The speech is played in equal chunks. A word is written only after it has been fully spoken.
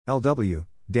LW,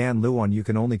 Dan Luon. You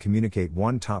Can Only Communicate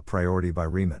One Top Priority by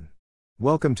Raemon.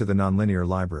 Welcome to the Nonlinear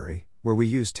Library, where we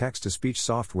use text-to-speech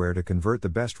software to convert the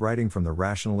best writing from the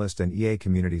rationalist and EA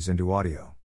communities into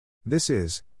audio. This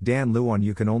is Dan Luon.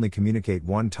 You Can Only Communicate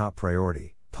One Top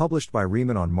Priority, published by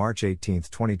Raemon on March 18,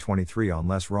 2023 on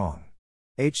Less Wrong.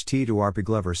 HT to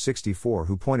RPGlover64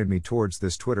 who pointed me towards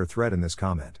this Twitter thread in this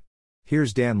comment.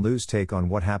 Here's Dan Lu's take on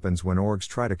what happens when orgs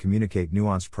try to communicate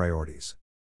nuanced priorities.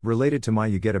 Related to my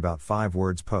 "you get about 5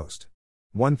 words" post.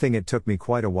 One thing it took me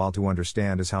quite a while to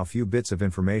understand is how few bits of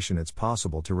information it's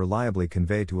possible to reliably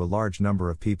convey to a large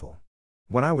number of people.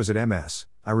 When I was at MS,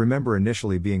 I remember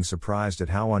initially being surprised at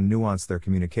how unnuanced their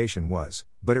communication was,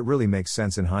 but it really makes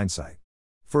sense in hindsight.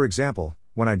 For example,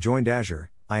 when I joined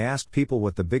Azure, I asked people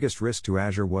what the biggest risk to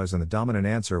Azure was, and the dominant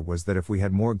answer was that if we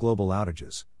had more global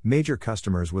outages, major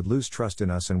customers would lose trust in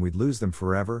us and we'd lose them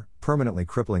forever, permanently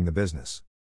crippling the business.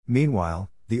 Meanwhile,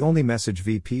 the only message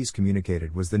VPs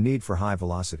communicated was the need for high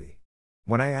velocity.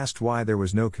 When I asked why there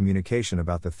was no communication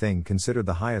about the thing considered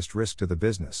the highest risk to the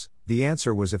business, the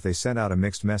answer was if they sent out a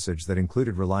mixed message that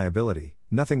included reliability,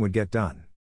 nothing would get done.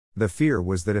 The fear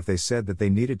was that if they said that they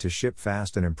needed to ship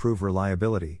fast and improve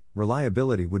reliability,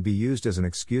 reliability would be used as an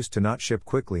excuse to not ship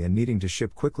quickly, and needing to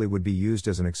ship quickly would be used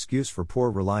as an excuse for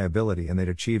poor reliability, and they'd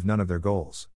achieve none of their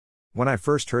goals. When I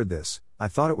first heard this, I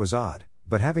thought it was odd.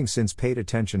 But having since paid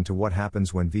attention to what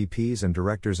happens when VPs and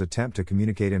directors attempt to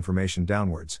communicate information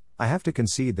downwards, I have to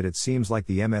concede that it seems like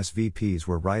the MS VPs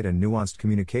were right, and nuanced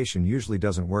communication usually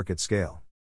doesn't work at scale.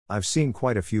 I've seen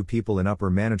quite a few people in upper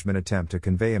management attempt to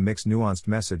convey a mixed nuanced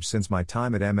message since my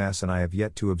time at MS, and I have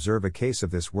yet to observe a case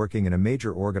of this working in a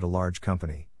major org at a large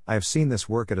company. I have seen this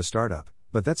work at a startup,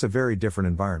 but that's a very different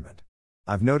environment.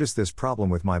 I've noticed this problem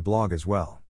with my blog as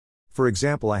well. For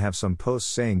example, I have some posts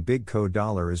saying big code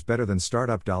dollar is better than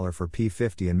startup dollar for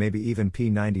P50 and maybe even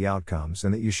P90 outcomes,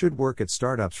 and that you should work at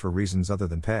startups for reasons other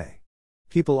than pay.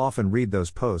 People often read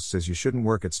those posts as you shouldn't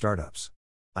work at startups.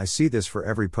 I see this for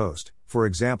every post. For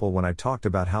example, when I talked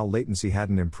about how latency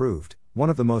hadn't improved, one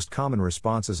of the most common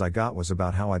responses I got was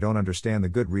about how I don't understand the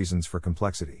good reasons for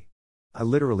complexity. I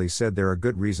literally said there are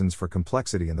good reasons for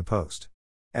complexity in the post.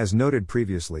 As noted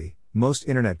previously, most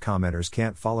internet commenters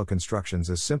can't follow constructions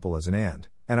as simple as an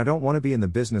and I don't want to be in the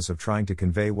business of trying to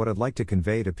convey what I'd like to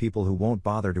convey to people who won't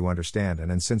bother to understand,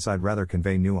 and since I'd rather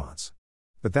convey nuance.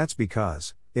 But that's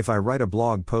because, if I write a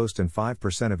blog post and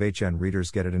 5% of HN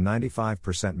readers get it and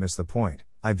 95% miss the point,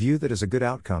 I view that as a good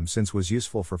outcome since was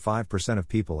useful for 5% of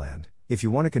people, and, if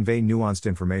you want to convey nuanced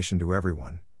information to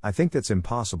everyone, I think that's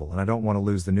impossible, and I don't want to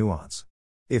lose the nuance.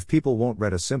 If people won't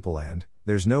read a simple and,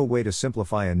 there's no way to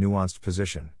simplify a nuanced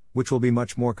position, which will be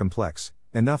much more complex,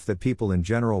 enough that people in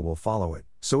general will follow it,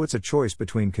 so it's a choice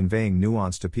between conveying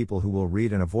nuance to people who will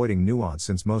read and avoiding nuance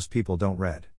since most people don't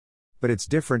read. But it's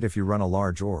different if you run a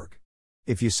large org.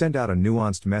 If you send out a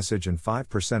nuanced message and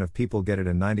 5% of people get it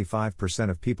and 95%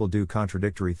 of people do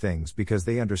contradictory things because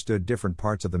they understood different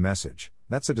parts of the message,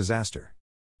 that's a disaster.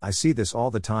 I see this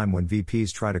all the time when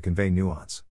VPs try to convey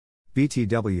nuance.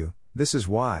 BTW, this is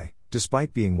why,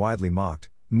 despite being widely mocked,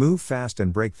 move fast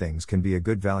and break things can be a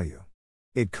good value.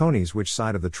 It conies which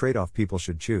side of the trade-off people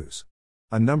should choose.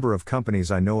 A number of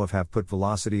companies I know of have put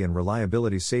velocity and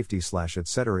reliability, safety /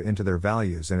 etc. into their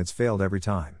values, and it's failed every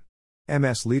time.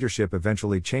 MS leadership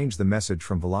eventually changed the message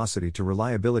from velocity to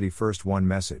reliability, first one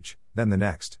message, then the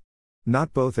next.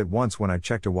 Not both at once. When I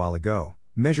checked a while ago,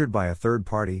 measured by a third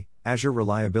party, Azure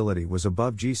reliability was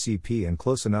above GCP and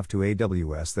close enough to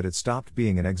AWS that it stopped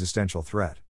being an existential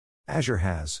threat. Azure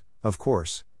has, of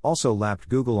course, also lapped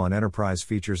Google on enterprise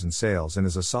features and sales, and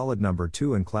is a solid number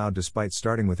 2 in cloud despite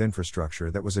starting with infrastructure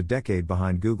that was a decade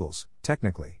behind Google's,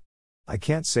 technically. I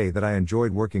can't say that I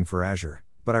enjoyed working for Azure,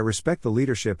 but I respect the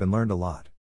leadership and learned a lot.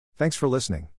 Thanks for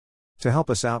listening. To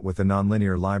help us out with the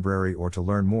Nonlinear Library or to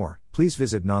learn more, please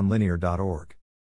visit nonlinear.org.